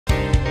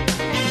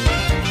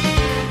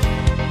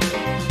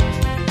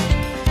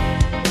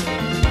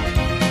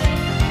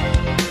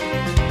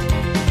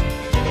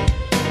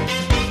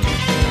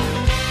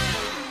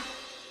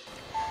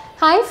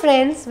Hi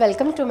friends,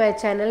 welcome to my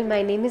channel.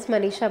 My name is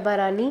Manisha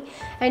Bharani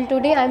and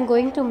today I am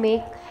going to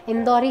make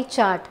Indori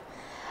chaat.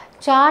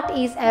 Chaat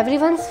is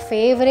everyone's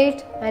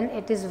favorite and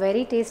it is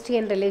very tasty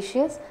and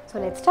delicious.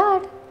 So let's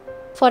start.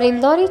 For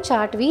Indori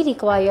chaat we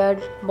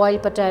required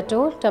boiled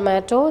potato,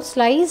 tomato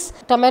slice,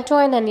 tomato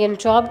and onion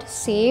chopped,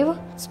 save,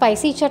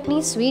 spicy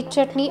chutney, sweet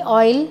chutney,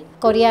 oil,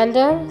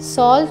 coriander,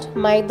 salt,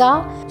 maida,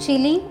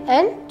 chili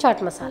and chaat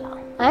masala.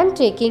 I am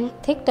taking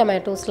thick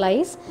tomato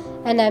slice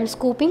and I am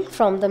scooping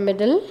from the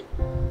middle.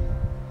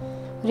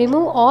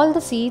 Remove all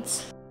the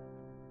seeds.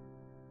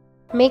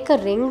 Make a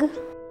ring.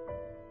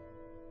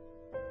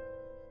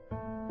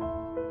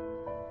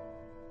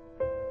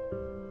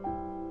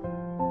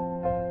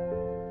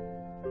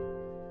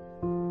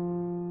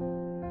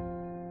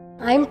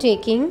 I am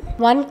taking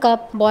 1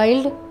 cup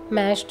boiled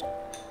mashed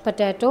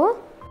potato.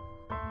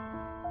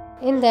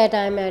 In that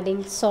I am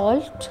adding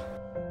salt,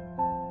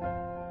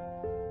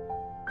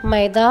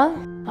 maida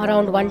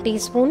around 1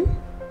 teaspoon,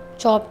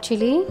 chopped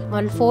chili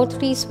 1/4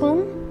 teaspoon,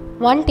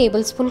 1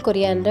 tablespoon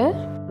coriander.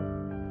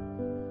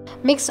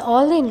 Mix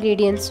all the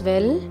ingredients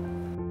well.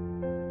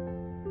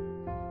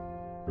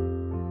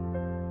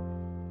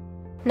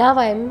 Now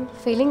I am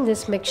filling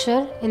this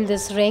mixture in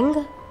this ring.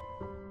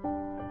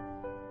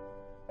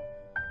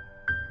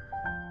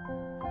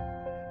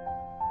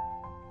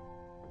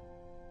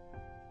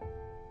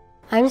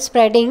 I am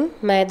spreading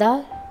maida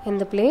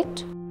in the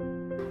plate.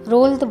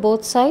 Roll the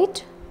both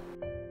sides.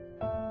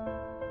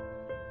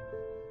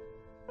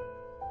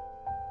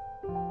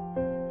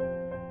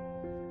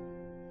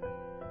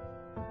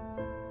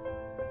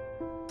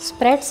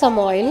 Spread some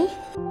oil.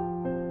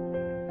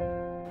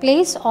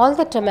 Place all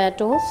the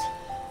tomatoes.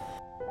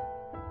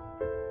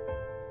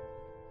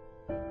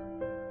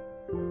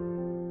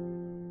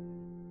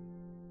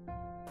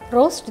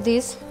 Roast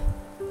this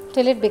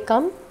till it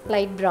becomes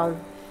light brown.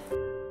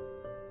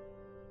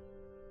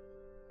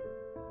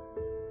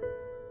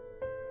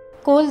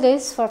 Cool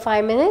this for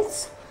 5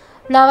 minutes.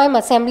 Now I am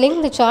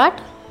assembling the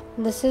chaat.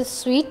 This is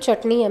sweet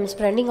chutney I am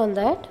spreading on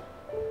that.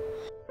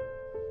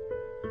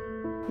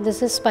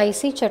 This is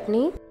spicy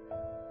chutney.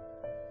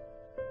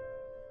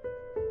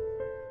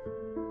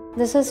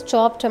 This is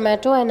chopped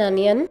tomato and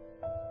onion.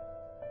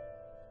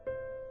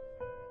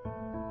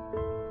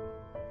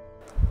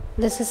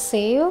 This is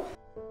save.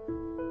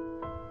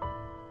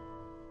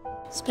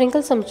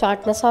 Sprinkle some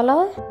chaat masala.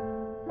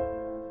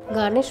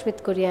 Garnish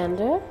with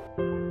coriander.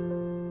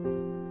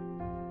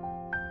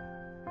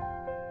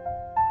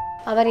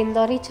 Our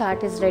Indori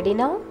chaat is ready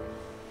now.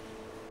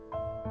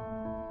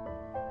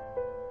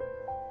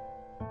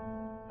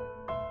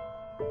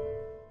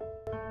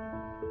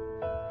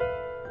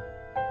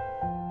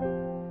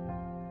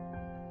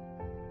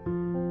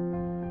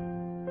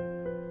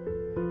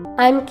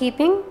 I am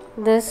keeping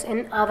this in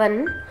oven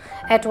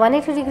at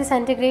 180 degrees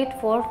centigrade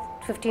for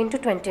 15 to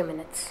 20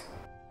 minutes.